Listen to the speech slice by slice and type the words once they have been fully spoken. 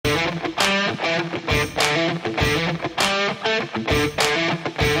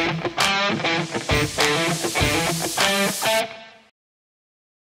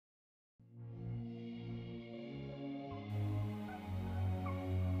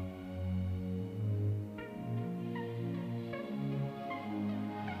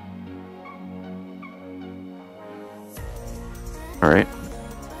All right.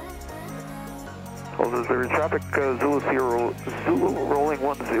 Hold Zulu traffic, Zulu rolling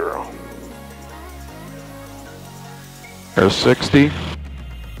 10. There's 60.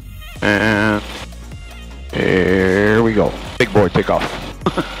 And here we go. Big boy takeoff.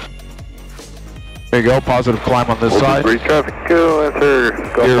 There you go, positive climb on this side. Great traffic, answer.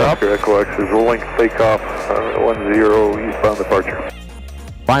 Gear up. Echo X is rolling takeoff, 10 eastbound departure.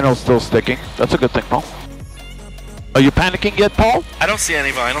 Vinyl's still sticking. That's a good thing, Paul. Are you panicking yet, Paul? I don't see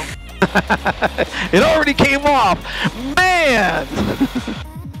any vinyl. It already came off. Man!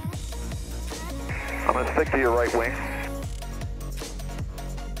 I'm going to stick to your right wing.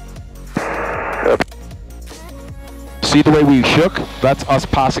 Yep. See the way we shook? That's us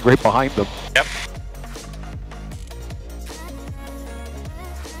passing right behind them. Yep.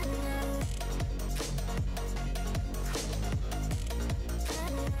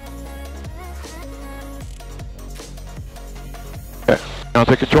 Okay. Now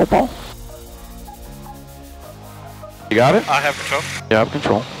take control, Paul. You got it? I have control. Yeah, I have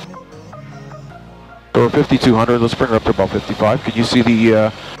control. So we're 5,200. Let's bring her up to about 55. Can you see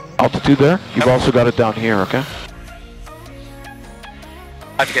the altitude there? You've also got it down here, okay?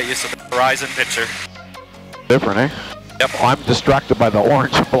 I have to get used to the horizon picture. Different, eh? Yep. I'm distracted by the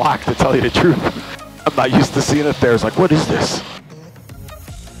orange and black, to tell you the truth. I'm not used to seeing it there. It's like, what is this?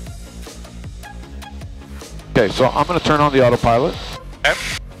 Okay, so I'm going to turn on the autopilot. Okay.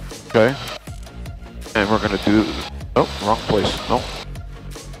 Okay. And we're going to do... Oh, wrong place. No.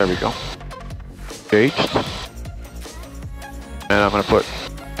 There we go. Engaged. And I'm going to put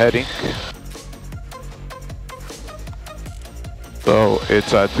heading. So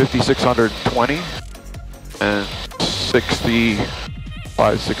it's at 5,620 and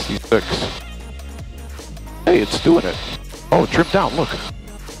 6566. Hey, it's doing it. Oh, trim down, look.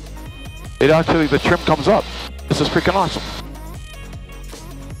 It actually, the trim comes up. This is freaking awesome.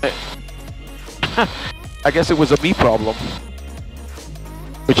 I guess it was a me problem,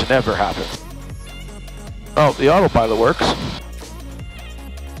 which never happens. Oh, the autopilot works.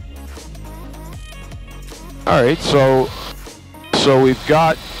 All right, so we've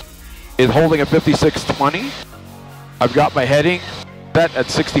got it holding at 5620. I've got my heading set at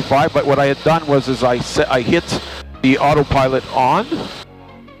 65, but what I had done was I hit the autopilot on,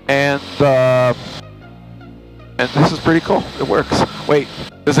 and this is pretty cool. It works. Wait,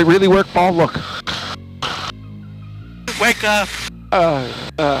 does it really work, Paul? Look. Wake up!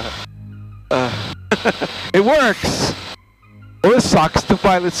 It works! Well, this sucks. Two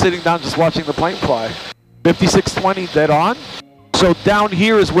pilots sitting down just watching the plane fly. 5620 dead on. So down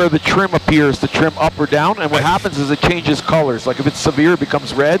here is where the trim appears, the trim up or down, and what happens is it changes colors. Like if it's severe, it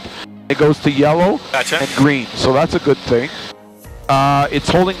becomes red, it goes to yellow and green. So that's a good thing. It's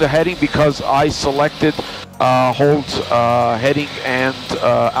holding the heading because I selected holds heading and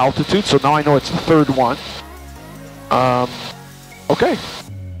altitude, so now I know it's the third one. Okay.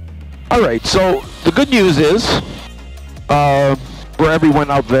 All right, so the good news is, for everyone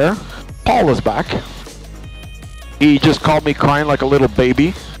out there, Paul is back. He just called me crying like a little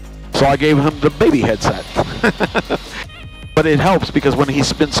baby, so I gave him the baby headset. But it helps because when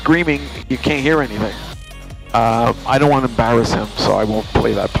he's been screaming, you can't hear anything. I don't want to embarrass him, so I won't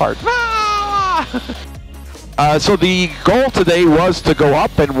play that part. So the goal today was to go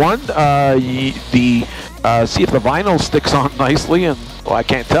up and see if the vinyl sticks on nicely, and well, I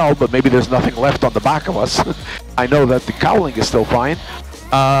can't tell, but maybe there's nothing left on the back of us. I know that the cowling is still fine.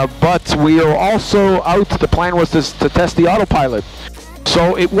 But we are also out, the plan was to test the autopilot.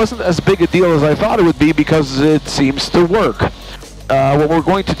 So it wasn't as big a deal as I thought it would be because it seems to work. What we're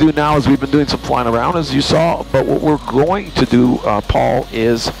going to do now is we've been doing some flying around, as you saw, but what we're going to do, Paul,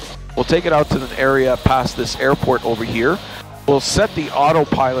 is we'll take it out to an area past this airport over here. We'll set the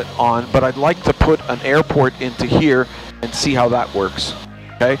autopilot on, but I'd like to put an airport into here and see how that works.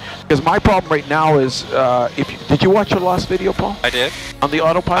 Okay? Because my problem right now is, did you watch your last video, Paul? I did. On the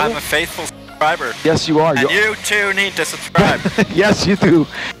autopilot? I'm a faithful subscriber. Yes, you are. And you too need to subscribe. Yes, you do.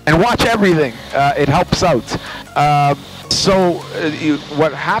 And watch everything. It helps out.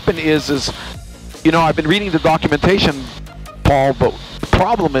 What happened is, you know, I've been reading the documentation, Paul, but the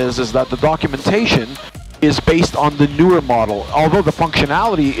problem is that the documentation is based on the newer model. Although the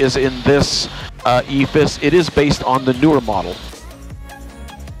functionality is in this EFIS, it is based on the newer model.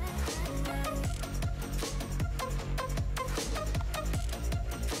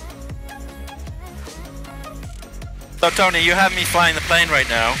 So Tony, you have me flying the plane right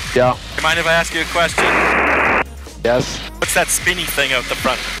now. Yeah. Do you mind if I ask you a question? Yes. What's that spinny thing out the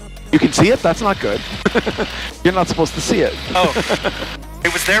front? You can see it? That's not good. You're not supposed to see it. Oh.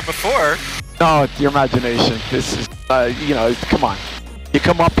 It was there before. No, it's your imagination. This is You know, come on. You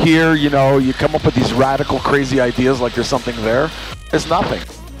come up here, you know, you come up with these radical, crazy ideas like there's something there. There's nothing.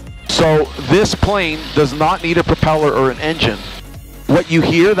 So this plane does not need a propeller or an engine. What you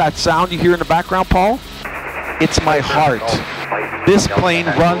hear, that sound you hear in the background, Paul, it's my heart. This plane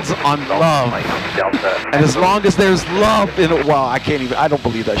runs on love. And as long as there's love in it, well, I don't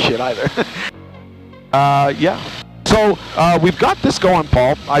believe that shit either. Yeah. So we've got this going,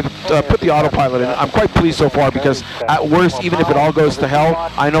 Paul. I've put the autopilot in. I'm quite pleased so far because at worst, even if it all goes to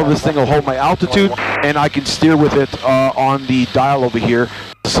hell, I know this thing will hold my altitude and I can steer with it on the dial over here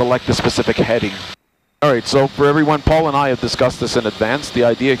to select the specific heading. All right, so for everyone, Paul and I have discussed this in advance. The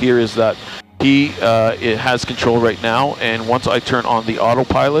idea here is that it has control right now, and once I turn on the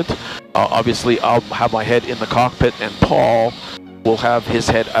autopilot, obviously I'll have my head in the cockpit and Paul will have his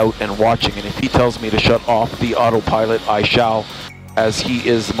head out and watching, and if he tells me to shut off the autopilot, I shall, as he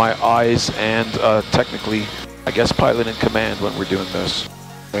is my eyes and technically, I guess, pilot in command when we're doing this.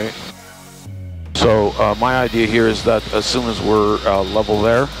 Okay. So my idea here is that as soon as we're level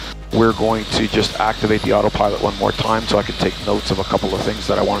there, we're going to just activate the autopilot one more time so I can take notes of a couple of things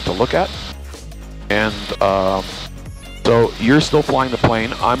that I wanted to look at. And so you're still flying the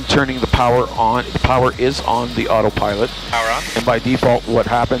plane. I'm turning the power on. The power is on the autopilot. Power on. And by default,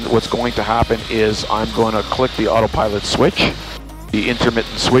 what's going to happen is I'm going to click the autopilot switch, the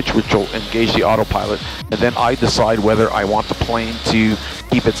intermittent switch, which will engage the autopilot. And then I decide whether I want the plane to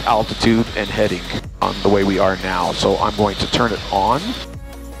keep its altitude and heading on the way we are now. So I'm going to turn it on.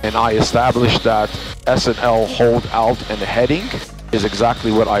 And I establish that S and L hold alt and the heading is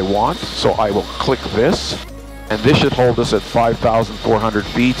exactly what I want. So I will click this. And this should hold us at 5,400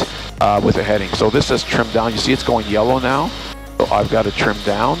 feet with a heading. So this says trim down. You see it's going yellow now. So I've got to trim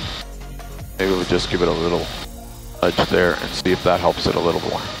down. Maybe we'll just give it a little nudge there and see if that helps it a little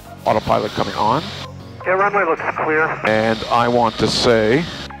more. Autopilot coming on. Yeah, runway looks clear. And I want to say,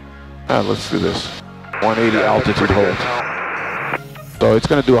 let's do this. 180 altitude hold. So it's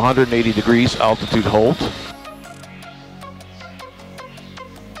going to do 180 degrees altitude hold.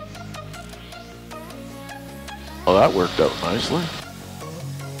 Oh, that worked out nicely.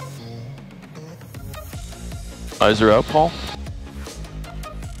 Eyes are out, Paul.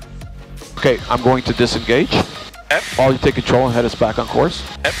 Okay, I'm going to disengage. Yep. Paul, you take control and head us back on course.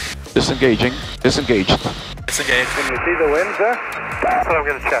 Yep. Disengaging. Disengaged. Disengage. Can you see the wind, sir? That's what I'm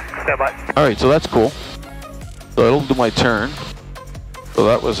going to check. Stand by. Alright, so that's cool. So it'll do my turn. So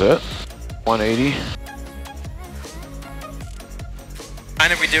that was it. 180.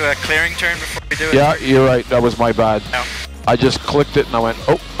 Mind if we do a clearing turn before we do it? Yeah, you're right. That was my bad. No. I just clicked it and I went,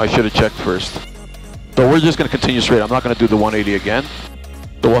 oh, I should have checked first. So we're just going to continue straight. I'm not going to do the 180 again.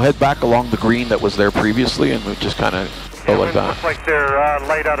 So we'll head back along the green that was there previously and we just kind of go like that. Looks like they're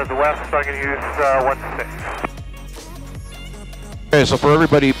light out of the west, so I'm going to use 1-6. Okay, so for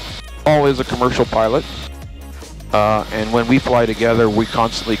everybody, Paul is a commercial pilot. And when we fly together, we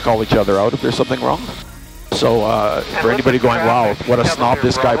constantly call each other out if there's something wrong. So for anybody going, wow, what a snob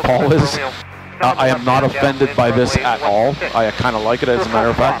this guy Paul is, I am not offended by this at all. I kind of like it, as a matter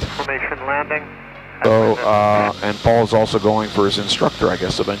of fact. So, and Paul is also going for his instructor, I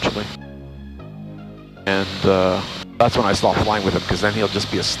guess, eventually. And that's when I stop flying with him, because then he'll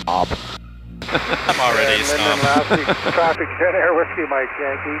just be a snob. I'm already a snob. Traffic 10 Air Whiskey, Mike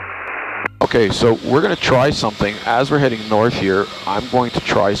Yankee. Okay, so we're going to try something. As we're heading north here, I'm going to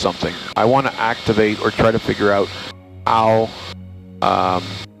try something. I want to activate or try to figure out how,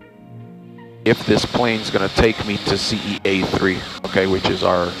 if this plane's going to take me to CEA3, okay, which is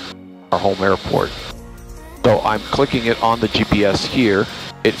our home airport. So I'm clicking it on the GPS here.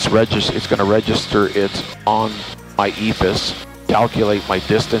 It's going to register it on my EFIS, calculate my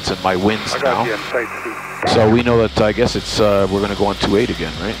distance and my winds now. So we know that, I guess it's we're going to go on 28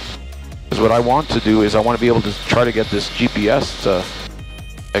 again, right? Because what I want to do is I want to be able to try to get this GPS to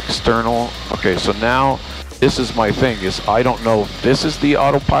external. Okay, so now this is my thing, is I don't know if this is the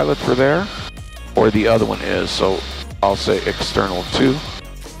autopilot for there or the other one is. So I'll say external 2.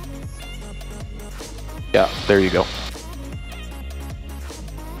 Yeah, there you go.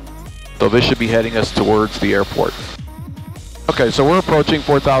 So this should be heading us towards the airport. Okay, so we're approaching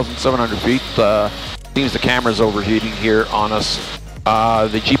 4,700 feet. Seems the camera's overheating here on us.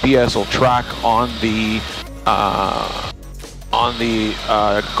 The GPS will track on the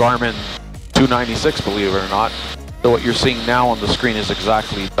Garmin 296, believe it or not. So what you're seeing now on the screen is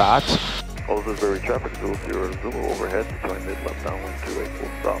exactly that. All this is very traffic, 00 Zulu overhead, join mid left downwind 28 full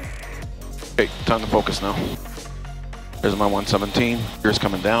stop. Okay, time to focus now. There's my 117. Here's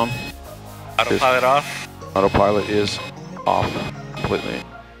coming down. Autopilot off. Autopilot is off completely.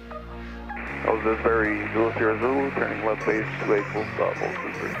 Hold Disbury, Zulu Sierra Zulu, turning left base, 28 full stop, hold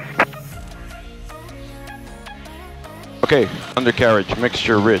Disbury. Okay, undercarriage,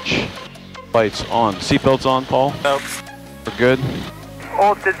 mixture rich. Lights on. Seatbelts on, Paul? Nope. We're good.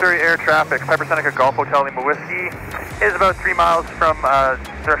 Old Didsbury Air Traffic, Piper Seneca Golf Hotel Lima Whiskey is about 3 miles from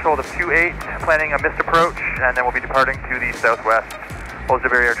threshold of 28, planning a missed approach, and then we'll be departing to the southwest. Old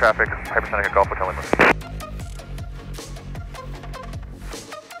Didsbury Air Traffic, Piper Seneca Golf Hotel Lima Whiskey.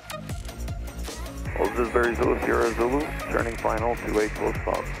 Old Disbury, Zulu Sierra Zulu, turning final, 28 full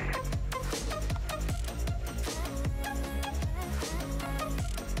stop.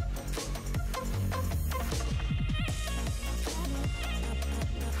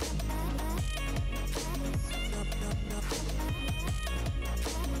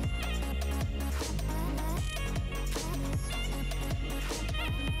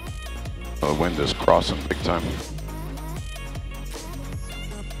 The wind is crossing big time.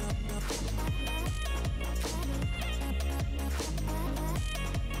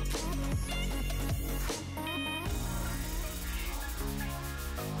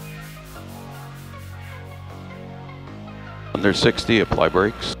 Under 60, apply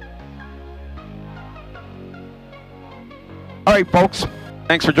brakes. All right, folks.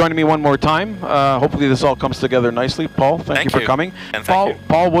 Thanks for joining me one more time. Hopefully this all comes together nicely. Paul, thank you for coming. And thank you.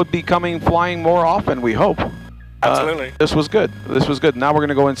 Paul would be flying more often, we hope. Absolutely. This was good. This was good. Now we're going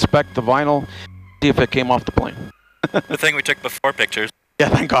to go inspect the vinyl, see if it came off the plane. The thing we took before pictures. Yeah,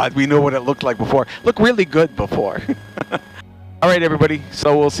 thank God. We knew what it looked like before. Looked really good before. All right, everybody.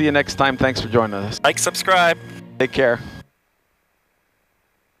 So we'll see you next time. Thanks for joining us. Like, subscribe. Take care.